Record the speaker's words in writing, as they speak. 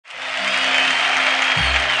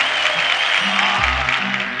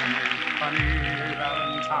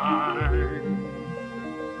Valentine,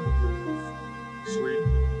 sweet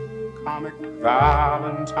comic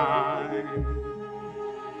Valentine.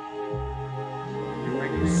 You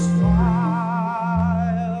make me smile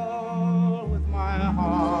with my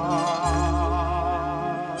heart.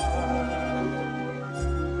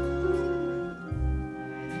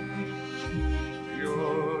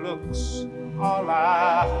 Your looks are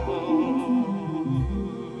laughable,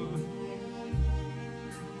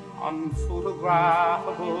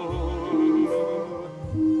 unphotographable,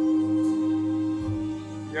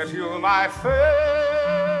 yet you're my favorite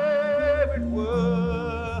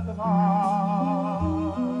work of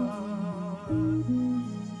art.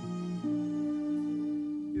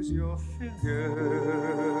 Is your figure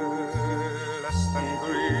less than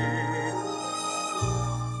Greek?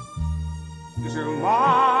 Is your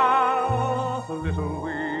mouth a little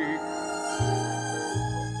weak?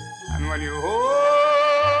 And when you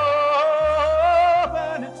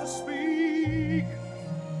open it to speak,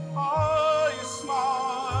 are you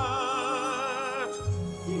smart?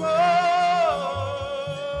 But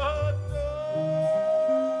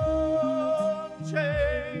don't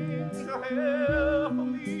change your hair for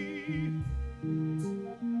me.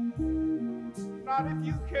 Not if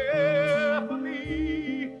you care for me.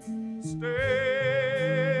 Stay,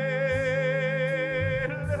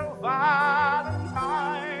 little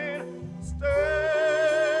Valentine. Stay,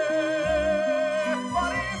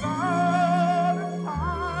 funny Valentine.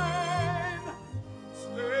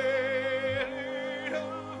 Stay,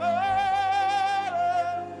 little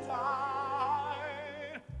Valentine.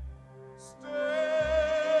 Stay.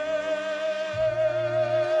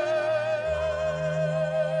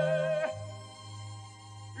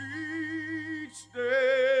 Each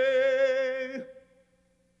day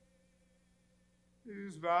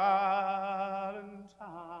is Valentine.